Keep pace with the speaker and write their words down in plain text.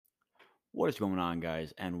What is going on,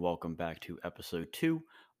 guys? And welcome back to episode 2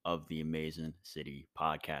 of the Amazing City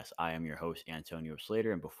podcast. I am your host, Antonio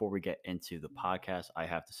Slater. And before we get into the podcast, I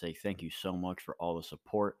have to say thank you so much for all the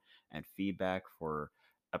support and feedback for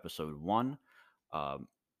episode 1. Um,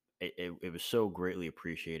 it was so greatly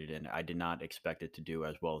appreciated, and I did not expect it to do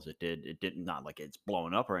as well as it did. It did not like it's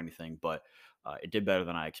blowing up or anything, but it did better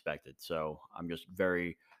than I expected. So I'm just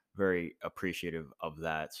very, very appreciative of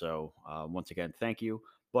that. So once again, thank you.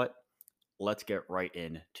 But let's get right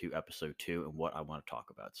into episode 2 and what I want to talk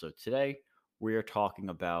about. So today we are talking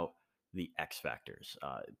about the X factors.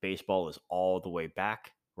 Baseball is all the way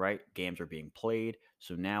back, right? Games are being played.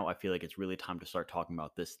 So now I feel like it's really time to start talking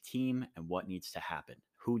about this team and what needs to happen.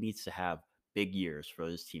 Who needs to have big years for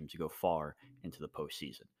this team to go far into the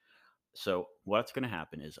postseason? So what's going to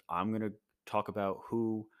happen is I'm going to talk about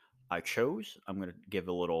who I chose. I'm going to give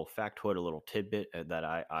a little factoid, a little tidbit that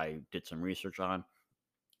I did some research on.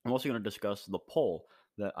 I'm also going to discuss the poll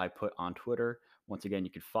that I put on Twitter. Once again, you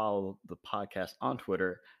can follow the podcast on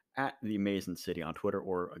Twitter at The Amazing City on Twitter,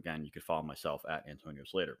 or again, you can follow myself at Antonio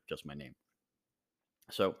Slater, just my name.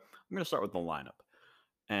 So I'm going to start with the lineup.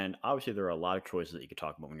 And obviously, there are a lot of choices that you could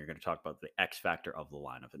talk about when you're going to talk about the X factor of the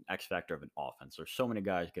lineup, an X factor of an offense. There's so many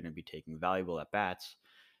guys going to be taking valuable at bats.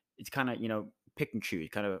 It's kind of, pick and choose,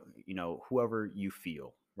 kind of, whoever you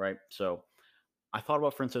feel, right? So I thought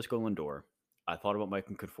about Francisco Lindor. I thought about Mike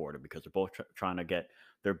and Conforto because they're both trying to get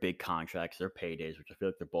their big contracts, their paydays, which I feel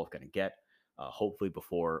like they're both going to get, hopefully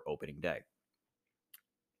before opening day.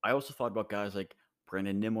 I also thought about guys like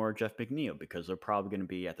Brandon Nimmo or Jeff McNeil because they're probably going to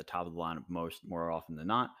be at the top of the lineup more often than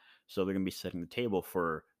not. So they're going to be setting the table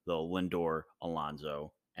for the Lindor,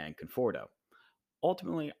 Alonso, and Conforto.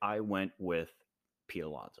 Ultimately, I went with Pete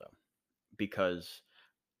Alonso because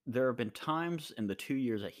there have been times in the 2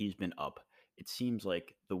 years that he's been up, it seems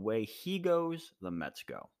like the way he goes, the Mets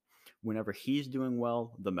go. Whenever he's doing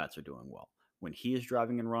well, the Mets are doing well. When he is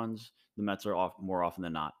driving in runs, the Mets are more often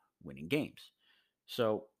than not winning games.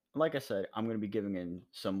 So, like I said, I'm going to be giving in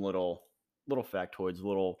some little factoids,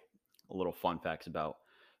 little fun facts about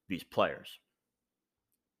these players.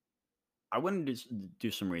 I went to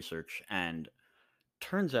do some research, and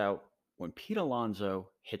turns out when Pete Alonso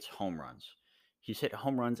hits home runs, he's hit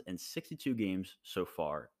home runs in 62 games so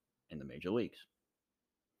far in the major leagues.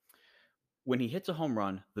 When he hits a home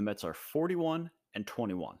run, the Mets are 41 and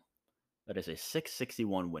 21. That is a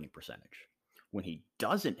 661 winning percentage. When he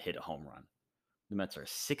doesn't hit a home run, the Mets are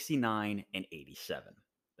 69 and 87.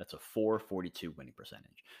 That's a 442 winning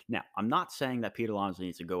percentage. Now, I'm not saying that Pete Alonso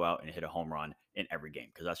needs to go out and hit a home run in every game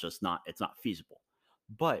because that's just not, it's not feasible.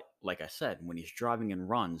 But like I said, when he's driving in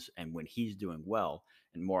runs and when he's doing well,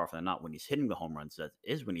 and more often than not, when he's hitting the home runs, that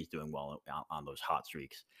is when he's doing well on those hot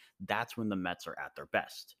streaks. That's when the Mets are at their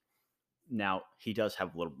best. Now, he does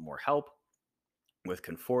have a little bit more help with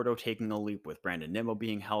Conforto taking a leap, with Brandon Nimmo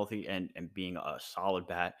being healthy and being a solid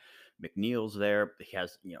bat. McNeil's there. He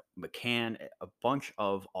has, McCann, a bunch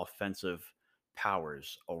of offensive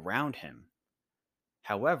powers around him.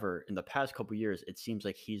 However, in the past couple years, it seems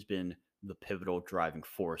like he's been the pivotal driving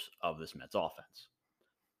force of this Mets offense.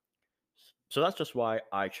 So that's just why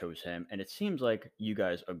I chose him. And it seems like you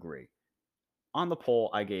guys agree. On the poll,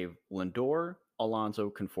 I gave Lindor, Alonso,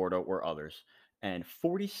 Conforto, or others, and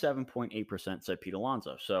 47.8% said Pete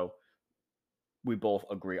Alonso. So we both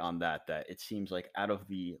agree on that it seems like out of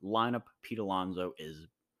the lineup, Pete Alonso is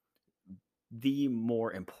the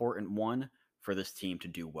more important one for this team to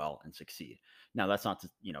do well and succeed. Now, that's not to,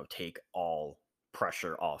 take all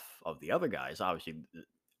pressure off of the other guys. Obviously,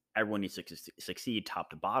 everyone needs to succeed top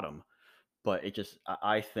to bottom, but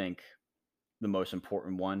I think the most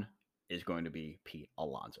important one is going to be Pete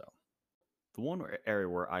Alonso. The one area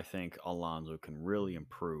where I think Alonso can really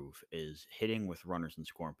improve is hitting with runners in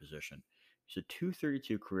scoring position. He's a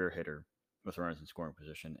 232 career hitter with runners in scoring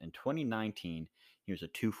position. In 2019, he was a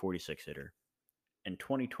 246 hitter. In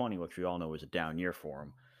 2020, which we all know was a down year for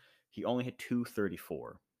him, he only hit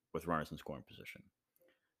 234 with runners in scoring position.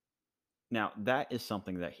 Now, that is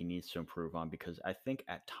something that he needs to improve on because I think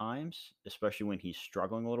at times, especially when he's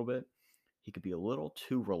struggling a little bit, he could be a little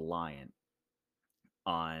too reliant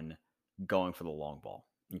on going for the long ball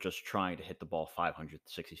and just trying to hit the ball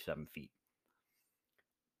 567 feet.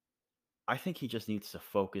 I think he just needs to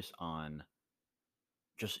focus on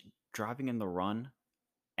just driving in the run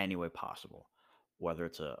any way possible. Whether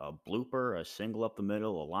it's a blooper, a single up the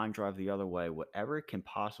middle, a line drive the other way, whatever can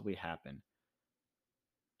possibly happen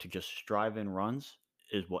to just drive in runs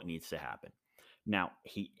is what needs to happen. Now,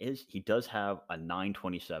 he does have a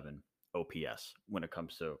 927 OPS when it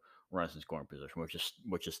comes to runs in scoring position,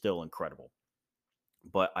 which is still incredible.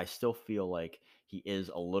 but I still feel like he is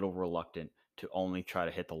a little reluctant to only try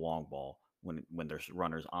to hit the long ball when there's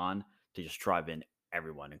runners on to just drive in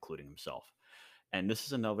everyone, including himself. And this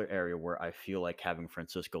is another area where I feel like having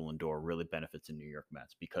Francisco Lindor really benefits the New York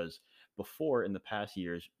Mets because before in the past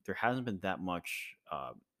years there hasn't been that much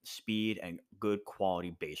speed and good quality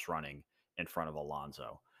base running in front of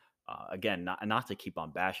Alonso. Again, not to keep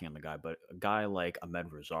on bashing on the guy, but a guy like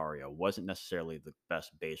Ahmed Rosario wasn't necessarily the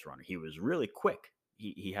best base runner. He was really quick.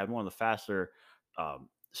 He had one of the faster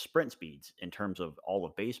sprint speeds in terms of all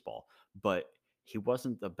of baseball, but he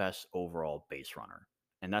wasn't the best overall base runner.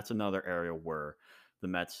 And that's another area where the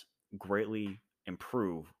Mets greatly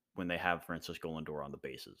improve when they have Francisco Lindor on the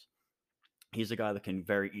bases. He's a guy that can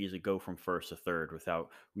very easily go from first to third without,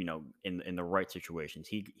 in the right situations.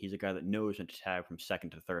 He's a guy that knows when to tag from second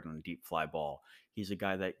to third on a deep fly ball. He's a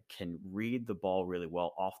guy that can read the ball really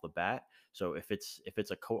well off the bat. So if it's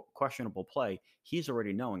a questionable play, he's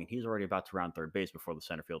already knowing and he's already about to round third base before the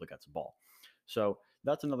center fielder gets the ball. So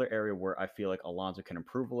that's another area where I feel like Alonso can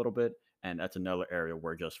improve a little bit, and that's another area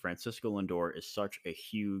where just Francisco Lindor is such a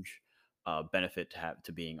huge benefit to have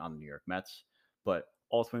to being on the New York Mets. But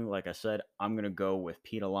ultimately, like I said, I'm going to go with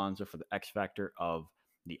Pete Alonso for the X factor of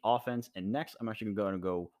the offense. And next, I'm actually going to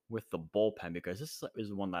go with the bullpen because this is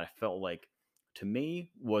the one that I felt like, to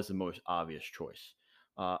me, was the most obvious choice.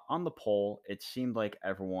 On the poll, it seemed like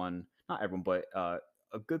everyone, not everyone, but a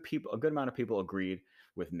good amount of people agreed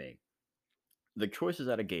with me. The choices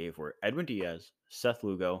that I gave were Edwin Diaz, Seth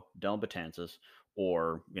Lugo, Dylan Betances,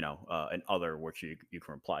 or an other which you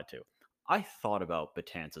can reply to. I thought about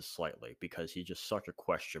Betances slightly because he's just such a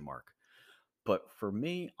question mark. But for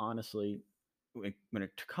me, honestly, when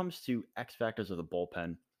it comes to X factors of the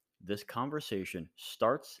bullpen, this conversation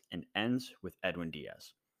starts and ends with Edwin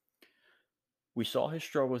Diaz. We saw his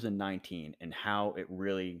struggles in 19 and how it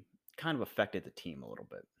really kind of affected the team a little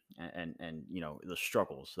bit, and the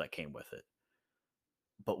struggles that came with it.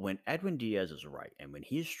 But when Edwin Diaz is right and when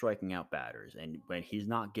he's striking out batters and when he's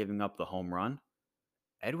not giving up the home run,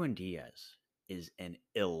 Edwin Diaz is an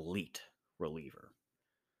elite reliever.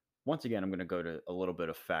 Once again, I'm going to go to a little bit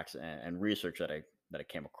of facts and research that I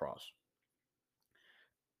came across.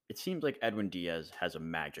 It seems like Edwin Diaz has a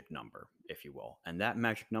magic number, if you will, and that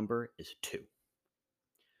magic number is 2.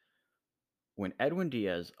 When Edwin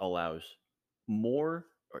Diaz allows more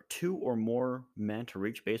or 2 or more men to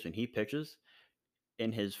reach base when he pitches,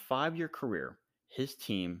 in his 5-year career, his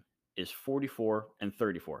team is 44-34.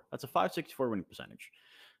 That's a 564 winning percentage.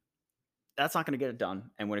 That's not going to get it done.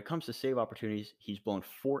 And when it comes to save opportunities, he's blown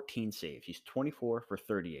 14 saves. He's 24 for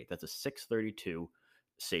 38. That's a 632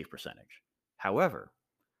 save percentage. However,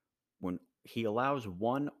 when he allows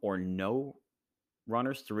one or no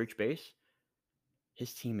runners to reach base,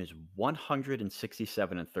 his team is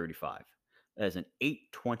 167-35. That is an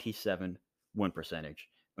 827 win percentage.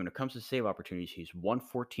 When it comes to save opportunities, he's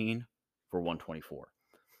 114 for 124.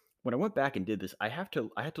 When I went back and did this, I had to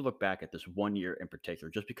look back at this 1 year in particular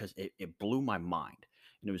just because it blew my mind.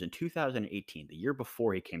 And it was in 2018, the year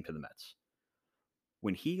before he came to the Mets.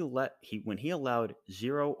 When he allowed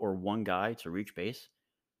 0 or 1 guy to reach base,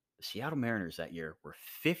 the Seattle Mariners that year were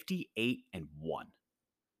 58-1.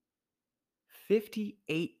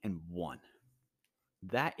 58-1.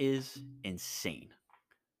 That is insane.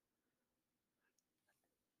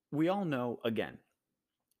 We all know, again,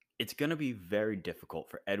 it's going to be very difficult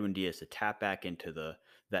for Edwin Diaz to tap back into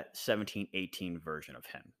that 17-18 version of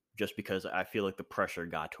him just because I feel like the pressure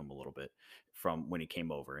got to him a little bit from when he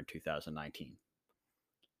came over in 2019.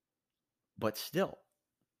 But still,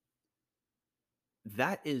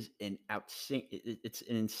 that is it's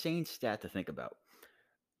an insane stat to think about.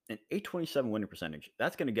 An 827 winning percentage,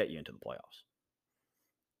 that's going to get you into the playoffs.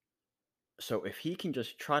 So if he can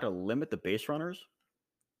just try to limit the base runners,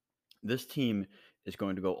 this team is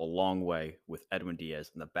going to go a long way with Edwin Diaz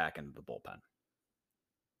in the back end of the bullpen.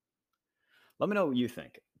 Let me know what you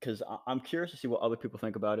think, because I'm curious to see what other people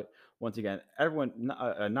think about it. Once again, everyone,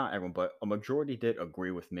 not everyone, but a majority did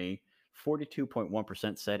agree with me.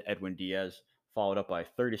 42.1% said Edwin Diaz, followed up by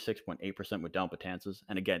 36.8% with Dellin Betances.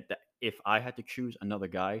 And again, if I had to choose another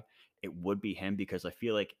guy, it would be him because I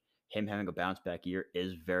feel like him having a bounce back year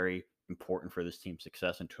is very important for this team's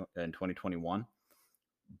success in 2021.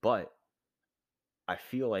 But I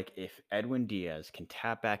feel like if Edwin Diaz can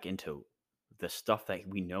tap back into the stuff that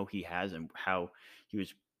we know he has and how he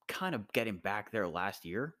was kind of getting back there last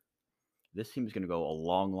year, this team is going to go a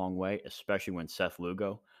long, long way, especially when Seth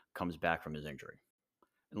Lugo comes back from his injury.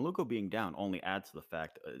 And Lugo being down only adds to the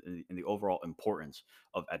fact in the overall importance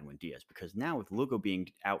of Edwin Diaz because now with Lugo being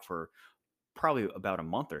out for probably about a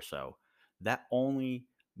month or so, that only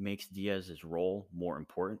makes Diaz's role more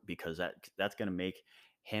important because that's going to make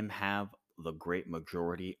him have the great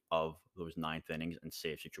majority of those ninth innings and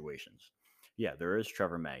save situations. Yeah, there is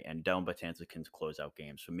Trevor May and Dellin Betances can close out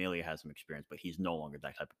games. Familia has some experience, but he's no longer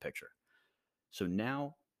that type of pitcher. So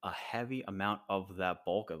now a heavy amount of that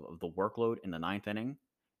bulk of the workload in the ninth inning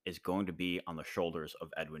is going to be on the shoulders of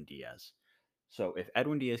Edwin Diaz. So if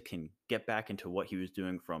Edwin Diaz can get back into what he was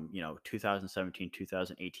doing from 2017,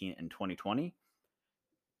 2018, and 2020,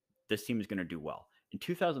 this team is going to do well. In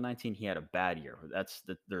 2019, he had a bad year.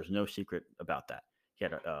 There's no secret about that. He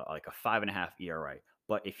had like a 5.5 ERA.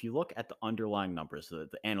 But if you look at the underlying numbers, the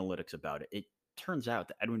analytics about it, it turns out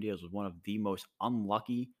that Edwin Diaz was one of the most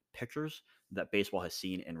unlucky pitchers that baseball has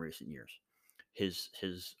seen in recent years. His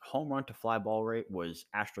home run to fly ball rate was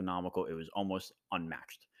astronomical. It was almost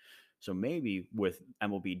unmatched. So maybe with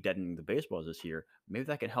MLB deadening the baseballs this year, maybe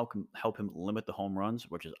that can help him limit the home runs,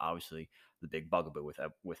 which is obviously the big bugaboo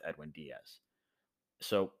with Edwin Diaz.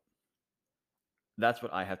 So that's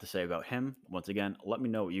what I have to say about him. Once again, let me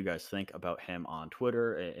know what you guys think about him on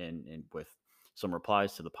Twitter and with some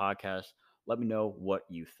replies to the podcast. Let me know what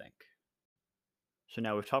you think. So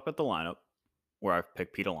now we've talked about the lineup where I've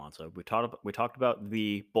picked Pete Alonso. We talked about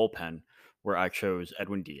the bullpen where I chose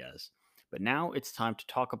Edwin Diaz. But now it's time to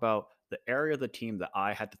talk about the area of the team that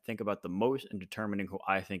I had to think about the most in determining who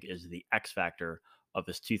I think is the X factor of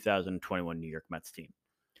this 2021 New York Mets team.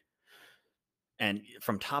 And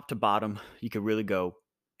from top to bottom, you could really go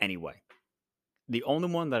any way. The only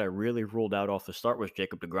one that I really ruled out off the start was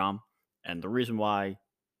Jacob DeGrom. And the reason why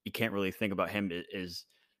you can't really think about him is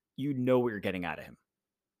you know what you're getting out of him,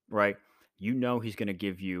 right? You know he's going to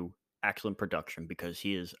give you excellent production because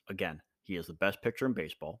he is the best pitcher in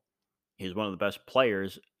baseball. He's one of the best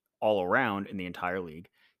players all around in the entire league.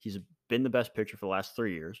 He's been the best pitcher for the last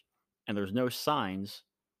 3 years, and there's no signs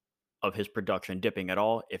of his production dipping at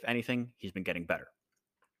all. If anything, he's been getting better,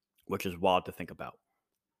 which is wild to think about.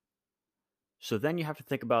 So then you have to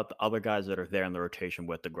think about the other guys that are there in the rotation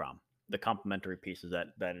with DeGrom, the complementary pieces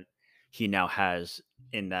that he now has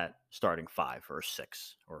in that starting five or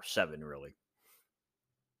six or seven, really.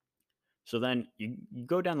 So then you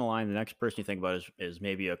go down the line. The next person you think about is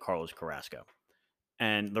maybe a Carlos Carrasco.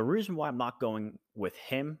 And the reason why I'm not going with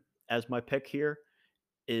him as my pick here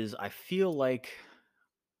is I feel like,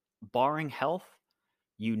 barring health,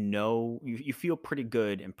 you feel pretty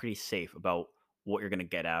good and pretty safe about what you're going to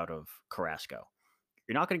get out of Carrasco.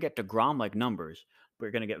 You're not going to get DeGrom like numbers, but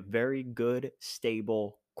you're going to get very good,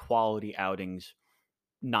 stable, quality outings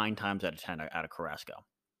 9 times out of 10 out of Carrasco.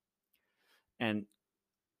 And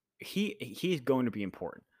he's going to be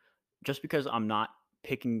important. Just because I'm not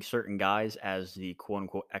picking certain guys as the quote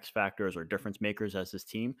unquote X factors or difference makers as this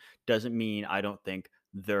team doesn't mean I don't think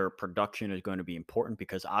their production is going to be important,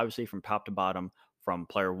 because obviously from top to bottom, from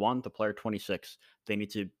player 1 to player 26, they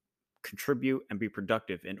need to contribute and be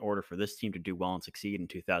productive in order for this team to do well and succeed in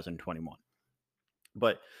 2021.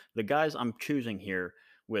 But the guys I'm choosing here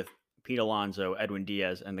with Pete Alonso, Edwin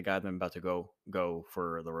Diaz, and the guy that I'm about to go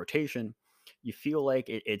for the rotation, you feel like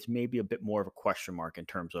it's maybe a bit more of a question mark in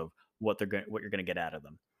terms of what you're going to get out of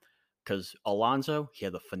them. Because Alonso, he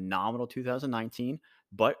had a phenomenal 2019,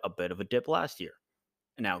 but a bit of a dip last year.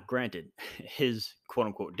 Now, granted, his quote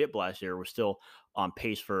unquote dip last year was still on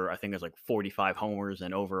pace for, I think it was like 45 homers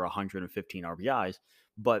and over 115 RBIs,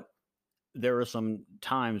 but there were some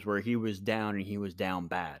times where he was down and he was down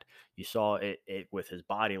bad. You saw it with his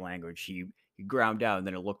body language. He ground out, and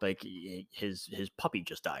then it looked like his puppy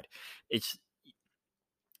just died. It's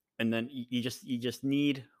and then you just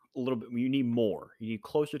need a little bit. You need more. You need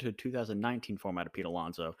closer to 2019 form out of Pete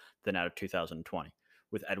Alonso than out of 2020.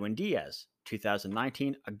 With Edwin Diaz,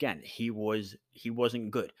 2019, again, he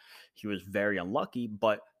wasn't good. He was very unlucky,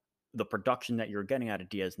 but the production that you're getting out of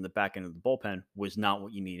Diaz in the back end of the bullpen was not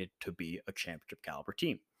what you needed to be a championship caliber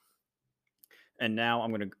team. And now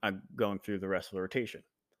I'm going through the rest of the rotation.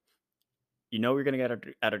 You know you're going to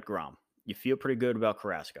get at a Grom. You feel pretty good about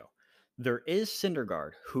Carrasco. There is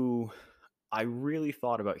Syndergaard, who I really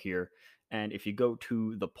thought about here, and if you go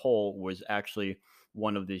to the poll, was actually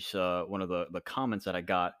one of the comments that I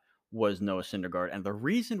got was Noah Syndergaard, and the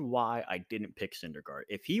reason why I didn't pick Syndergaard,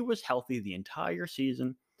 if he was healthy the entire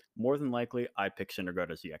season, more than likely I'd pick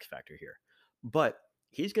Syndergaard as the X factor here, but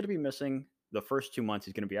he's going to be missing the first 2 months.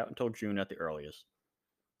 He's going to be out until June at the earliest,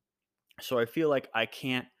 so I feel like I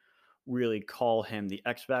can't really call him the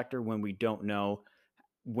X factor when we don't know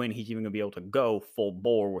when he's even going to be able to go full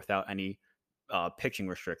bore without any pitching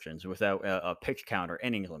restrictions, without a pitch count or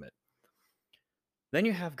innings limit. Then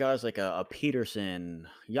you have guys like a Peterson,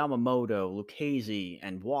 Yamamoto, Lucchese,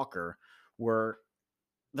 and Walker, where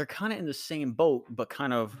they're kind of in the same boat, but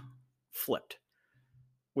kind of flipped.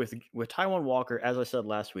 With Taiwan Walker, as I said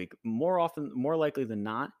last week, more likely than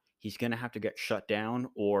not, he's going to have to get shut down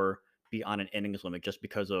or be on an innings limit just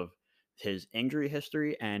because of his injury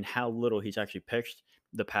history and how little he's actually pitched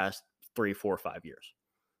the past 3, 4, 5 years.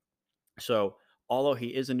 So, although he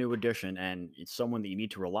is a new addition and it's someone that you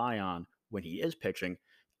need to rely on when he is pitching,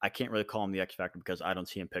 I can't really call him the X factor because I don't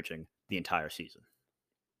see him pitching the entire season.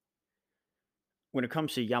 When it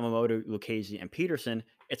comes to Yamamoto, Lucchesi, and Peterson,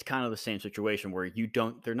 it's kind of the same situation where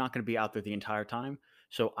they're not going to be out there the entire time.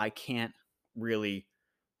 So I can't really,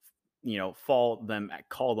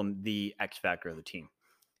 call them the X factor of the team.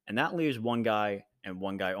 And that leaves one guy and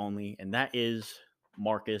one guy only, and that is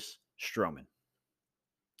Marcus Stroman.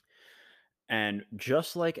 And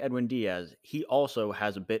just like Edwin Diaz, he also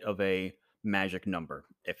has a bit of a magic number,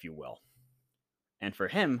 if you will. And for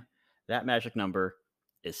him, that magic number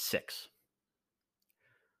is 6.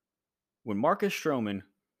 When Marcus Stroman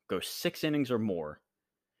goes 6 innings or more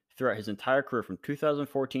throughout his entire career from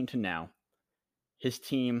 2014 to now, his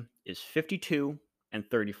team is 52-34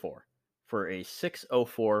 for a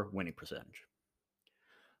 604 winning percentage.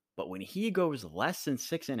 But when he goes less than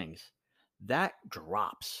 6 innings, that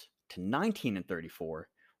drops to 19-34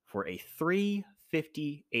 for a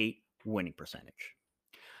 358 winning percentage.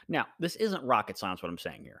 Now, this isn't rocket science what I'm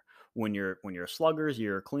saying here. When you're sluggers,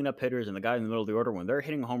 your cleanup hitters, and the guys in the middle of the order, when they're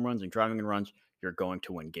hitting home runs and driving in runs, you're going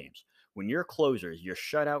to win games. When you're closers, your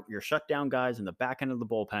shut down guys in the back end of the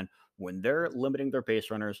bullpen, when they're limiting their base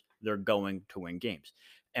runners, they're going to win games.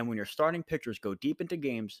 And when your starting pitchers go deep into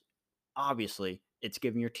games, obviously it's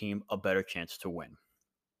giving your team a better chance to win.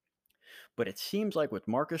 But it seems like with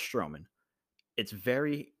Marcus Stroman, it's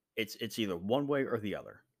either one way or the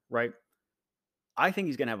other, right? I think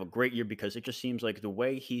he's going to have a great year because it just seems like the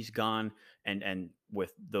way he's gone and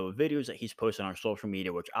with the videos that he's posted on social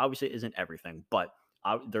media, which obviously isn't everything, but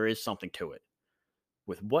there is something to it.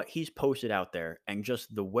 With what he's posted out there and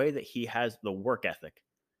just the way that he has the work ethic,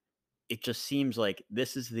 it just seems like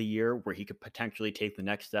this is the year where he could potentially take the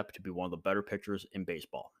next step to be one of the better pitchers in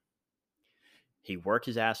baseball. He worked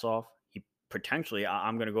his ass off. He potentially,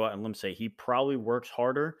 I'm going to go out and limb say, he probably works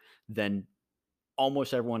harder than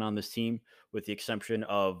almost everyone on this team, with the exception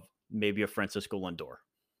of maybe a Francisco Lindor.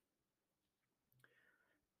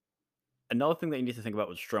 Another thing that you need to think about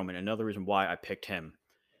with Stroman, another reason why I picked him,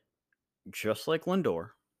 just like Lindor,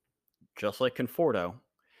 just like Conforto,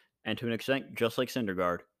 and to an extent, just like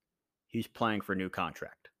Syndergaard, he's playing for a new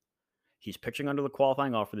contract. He's pitching under the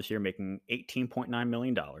qualifying offer this year, making $18.9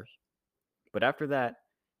 million. But after that,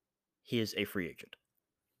 he is a free agent.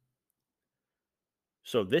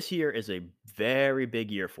 So this year is a very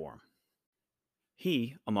big year for him.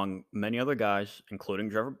 He, among many other guys,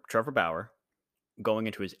 including Trevor Bauer, going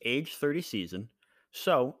into his age 30 season.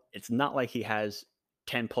 So it's not like he has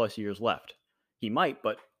 10 plus years left. He might,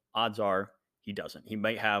 but odds are he doesn't. He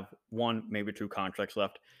might have 1, maybe 2 contracts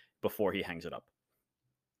left before he hangs it up.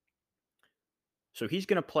 So he's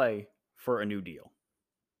going to play for a new deal.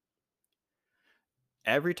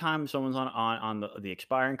 Every time someone's on the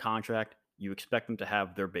expiring contract, you expect them to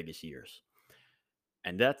have their biggest years.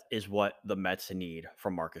 And that is what the Mets need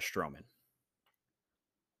from Marcus Stroman.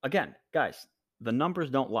 Again, guys, the numbers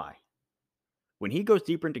don't lie. When he goes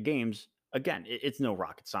deeper into games, again, it's no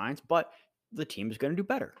rocket science, but the team is going to do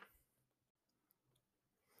better.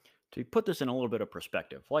 To put this in a little bit of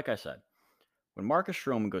perspective, like I said, when Marcus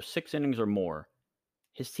Stroman goes 6 innings or more,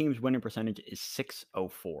 his team's winning percentage is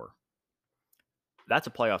 604. That's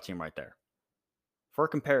a playoff team right there. For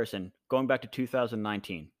comparison, going back to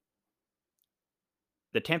 2019,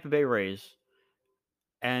 the Tampa Bay Rays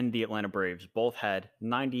and the Atlanta Braves both had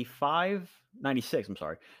 96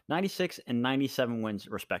 and 97 wins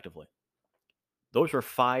respectively. Those were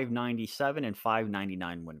 597 and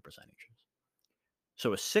 599 winning percentages.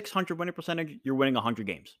 So a 600 winning percentage, you're winning 100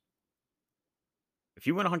 games. If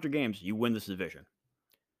you win 100 games, you win this division.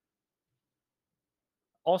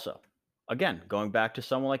 Also, again, going back to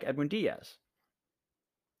someone like Edwin Diaz.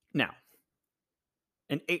 Now,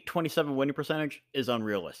 an 827 winning percentage is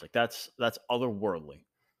unrealistic. That's otherworldly.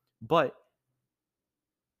 But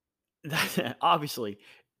obviously,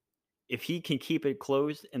 if he can keep it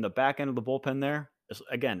closed in the back end of the bullpen there,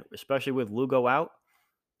 again, especially with Lugo out,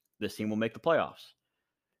 this team will make the playoffs.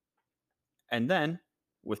 And then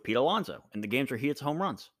with Pete Alonso in the games where he hits home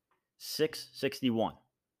runs, 661.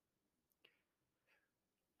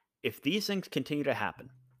 If these things continue to happen,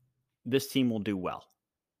 this team will do well,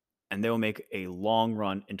 and they will make a long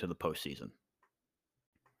run into the postseason.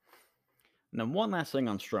 And then one last thing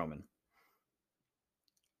on Stroman.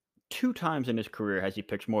 2 times in his career has he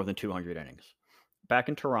pitched more than 200 innings. back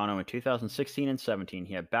in Toronto in 2016 and 17,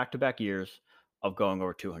 he had back-to-back years of going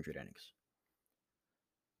over 200 innings.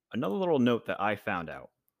 Another little note that I found out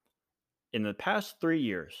in the past 3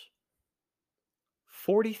 years,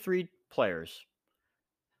 43 players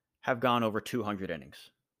have gone over 200 innings.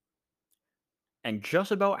 And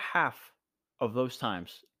just about half of those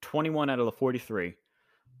times, 21 out of the 43,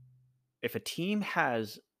 if a team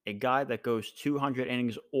has a guy that goes 200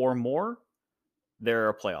 innings or more, they're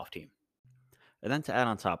a playoff team. And then to add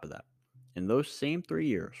on top of that, in those same 3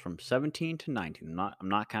 years, from 17 to 19, I'm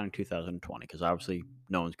not counting 2020 because obviously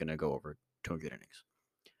no one's going to go over 200 innings.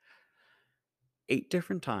 8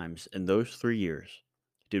 different times in those 3 years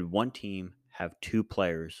did one team have two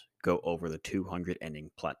players go over the 200 inning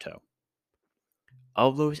plateau.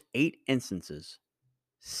 Of those 8 instances,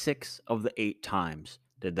 6 of the 8 times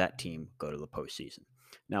did that team go to the postseason.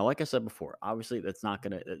 Now, like I said before, obviously that's not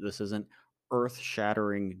gonna. This isn't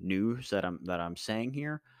earth-shattering news that I'm saying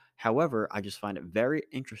here. However, I just find it very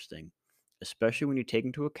interesting, especially when you take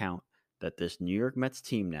into account that this New York Mets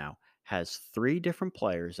team now has 3 different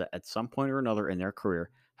players that at some point or another in their career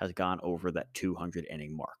has gone over that 200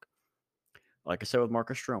 inning mark. Like I said with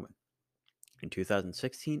Marcus Stroman, in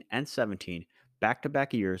 2016 and 17,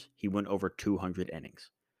 back-to-back years, he went over 200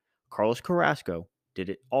 innings. Carlos Carrasco did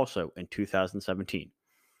it also in 2017.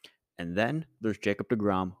 And then there's Jacob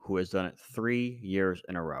deGrom, who has done it 3 years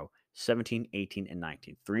in a row, 17, 18, and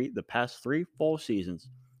 19. The past 3 full seasons,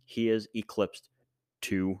 he has eclipsed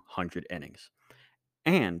 200 innings.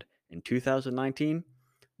 And in 2019,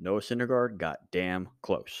 Noah Syndergaard got damn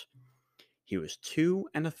close. He was 2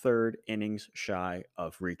 1/3 innings shy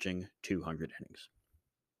of reaching 200 innings.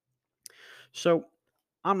 So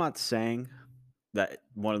I'm not saying that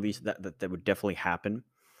one of these that would definitely happen,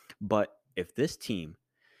 but if this team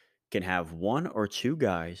can have one or two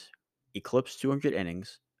guys eclipse 200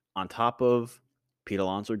 innings on top of Pete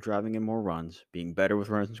Alonso driving in more runs, being better with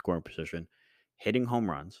runners in scoring position, hitting home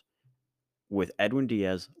runs, with Edwin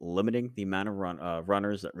Diaz limiting the amount of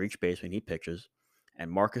runners that reach base when he pitches, and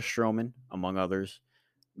Marcus Stroman, among others,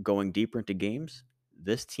 going deeper into games,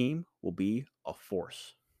 this team will be a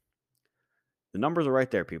force. The numbers are right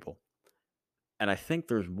there, people. And I think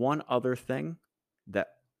there's one other thing that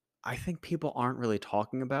I think people aren't really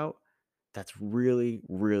talking about that's really,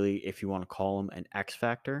 really, if you want to call him an X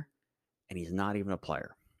factor, and he's not even a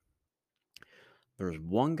player. There's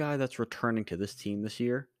one guy that's returning to this team this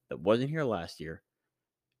year that wasn't here last year,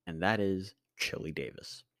 and that is Chili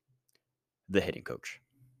Davis, the hitting coach.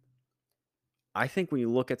 I think when you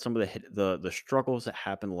look at some of the struggles that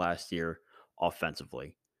happened last year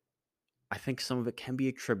offensively, I think some of it can be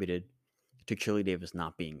attributed to Chili Davis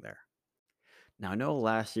not being there. Now, I know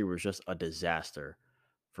last year was just a disaster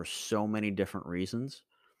for so many different reasons,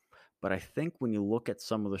 but I think when you look at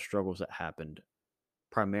some of the struggles that happened,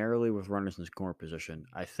 primarily with runners in scoring position,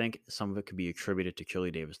 I think some of it could be attributed to Chili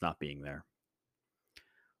Davis not being there.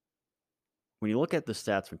 When you look at the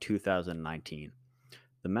stats from 2019,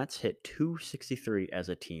 the Mets hit 263 as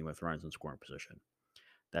a team with runners in scoring position.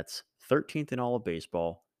 That's 13th in all of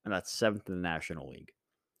baseball, and that's 7th in the National League.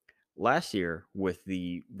 Last year, with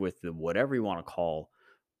the whatever you want to call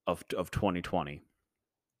of 2020,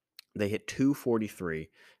 they hit 243,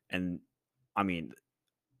 and I mean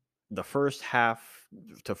the first half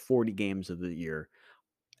to 40 games of the year,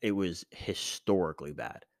 it was historically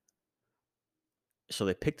bad. So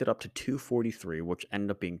they picked it up to 243, which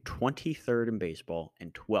ended up being 23rd in baseball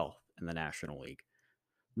and 12th in the National League.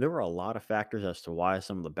 There were a lot of factors as to why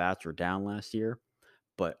some of the bats were down last year.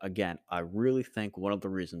 But again, I really think one of the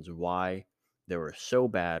reasons why they were so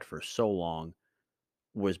bad for so long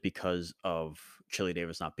was because of Chili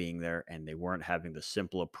Davis not being there and they weren't having the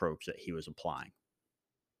simple approach that he was applying.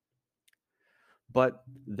 But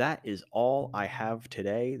that is all I have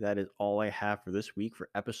today. That is all I have for this week for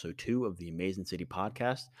episode 2 of the Amazing City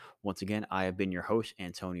podcast. Once again, I have been your host,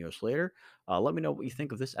 Antonio Slater. Let me know what you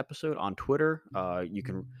think of this episode on Twitter. You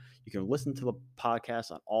can listen to the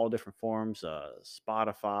podcast on all different forms: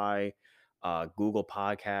 Spotify, Google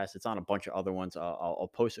Podcasts. It's on a bunch of other ones.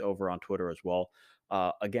 I'll post it over on Twitter as well.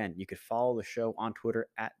 Again, you could follow the show on Twitter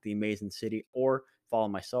at The Amazing City or follow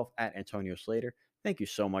myself at Antonio Slater. Thank you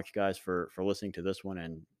so much, guys, for listening to this one,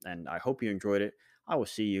 and I hope you enjoyed it. I will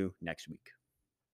see you next week.